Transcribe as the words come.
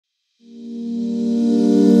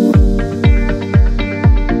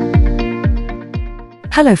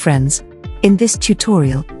Hello friends. In this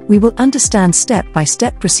tutorial, we will understand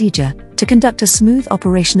step-by-step procedure to conduct a smooth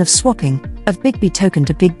operation of swapping of BIGB token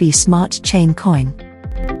to BIGB Smart Chain Coin.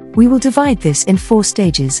 We will divide this in 4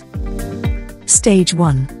 stages. Stage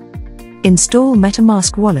 1. Install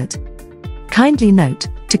Metamask wallet. Kindly note,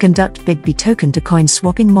 to conduct BIGB token to coin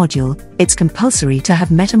swapping module, it's compulsory to have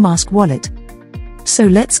Metamask wallet. So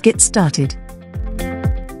let's get started.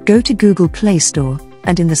 Go to Google Play Store,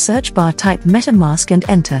 and in the search bar type Metamask and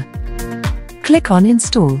enter. Click on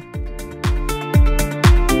Install.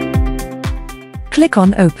 Click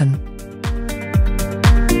on Open.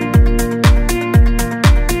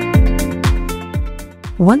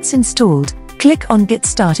 Once installed, click on Get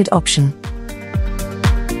Started option.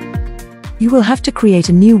 You will have to create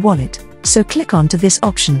a new wallet, so click on to this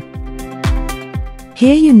option.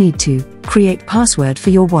 Here you need to create password for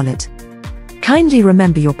your wallet. Kindly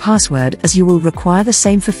remember your password as you will require the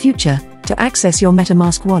same for future to access your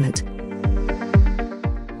Metamask wallet.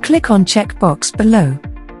 Click on checkbox below.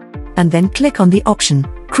 And then click on the option,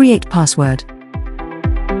 Create Password.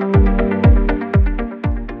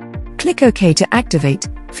 Click OK to activate,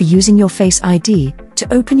 for using your Face ID,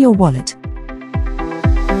 to open your wallet.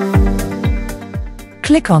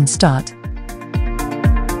 Click on Start.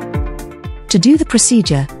 To do the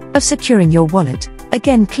procedure of securing your wallet,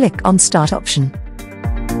 again click on Start option.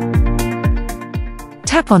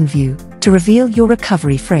 Tap on View, to reveal your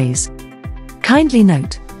recovery phrase. Kindly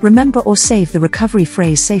note, remember or save the recovery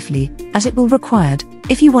phrase safely, as it will be required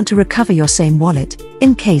if you want to recover your same wallet,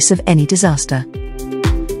 in case of any disaster.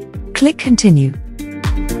 Click Continue.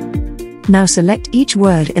 Now select each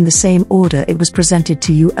word in the same order it was presented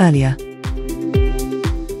to you earlier.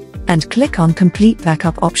 And click on Complete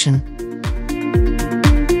Backup option.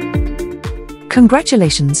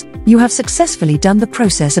 Congratulations, you have successfully done the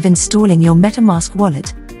process of installing your Metamask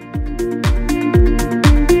wallet.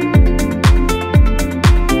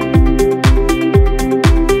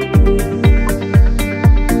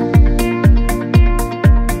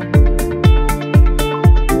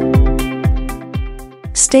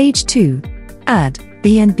 Stage 2. Add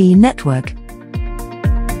BNB Network.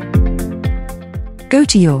 Go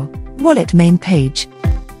to your wallet main page.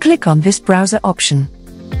 Click on this browser option.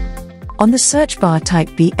 On the search bar type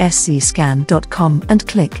bscscan.com and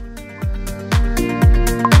click.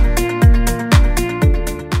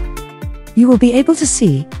 You will be able to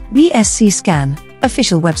see BSC Scan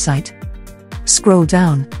official website. Scroll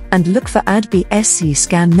down and look for Add BSC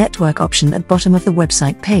Scan Network option at bottom of the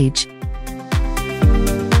website page.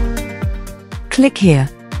 Click here.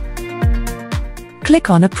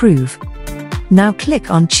 Click on Approve. Now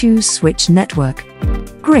click on Choose Switch Network.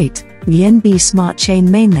 Great, BNB Smart Chain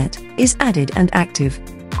Mainnet is added and active.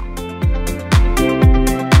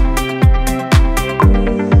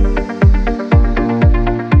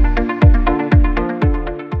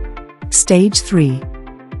 Stage 3.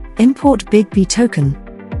 Import BIGB token.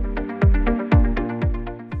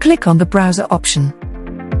 Click on the browser option.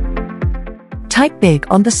 Type BIG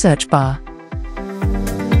on the search bar.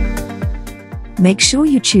 Make sure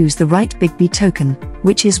you choose the right BIGB token,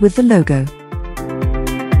 which is with the logo.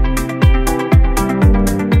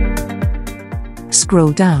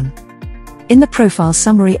 Scroll down. In the profile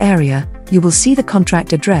summary area, you will see the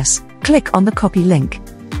contract address. Click on the copy link.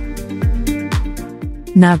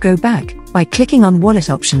 Now go back by clicking on Wallet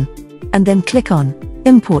option, and then click on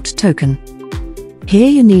Import Token. Here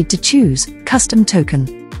you need to choose Custom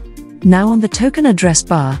Token. Now on the token address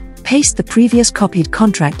bar, paste the previous copied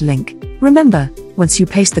contract link. Remember, once you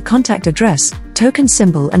paste the contact address, token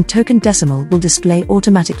symbol and token decimal will display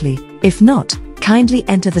automatically. If not, kindly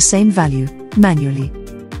enter the same value manually.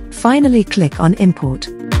 Finally click on Import.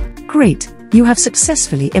 Great, you have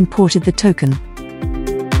successfully imported the token.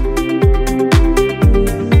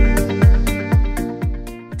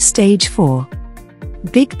 Stage 4.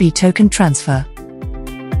 BIGB Token Transfer.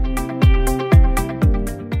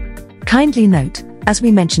 Kindly note, as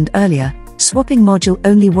we mentioned earlier, swapping module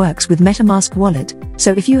only works with Metamask wallet,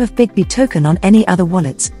 so if you have BIGB token on any other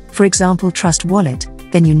wallets, for example Trust Wallet,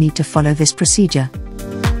 then you need to follow this procedure.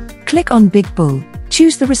 Click on Big Bull,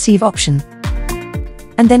 choose the Receive option,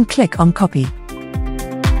 and then click on Copy.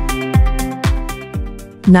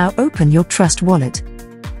 Now open your Trust Wallet.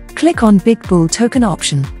 Click on Big Bull Token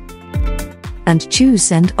option, and choose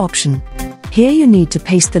Send option. Here you need to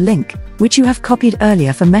paste the link, which you have copied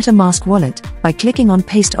earlier for Metamask wallet, by clicking on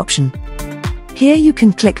Paste option. Here you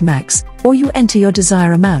can click Max, or you enter your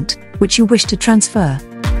desired amount, which you wish to transfer.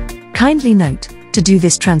 Kindly note, to do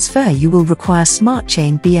this transfer you will require Smart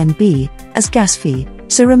Chain BNB as gas fee,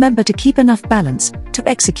 so remember to keep enough balance to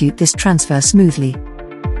execute this transfer smoothly.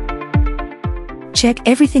 Check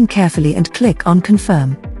everything carefully and click on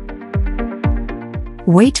Confirm.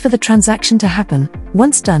 Wait for the transaction to happen.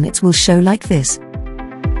 Once done, it will show like this.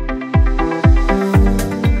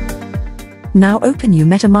 Now open your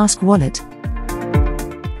Metamask wallet.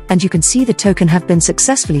 And you can see the token have been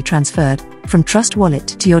successfully transferred from Trust Wallet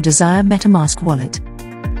to your desired Metamask wallet.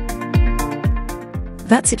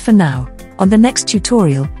 That's it for now. On the next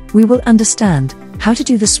tutorial, we will understand how to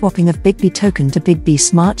do the swapping of BIGB token to BIGB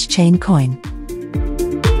Smart Chain Coin.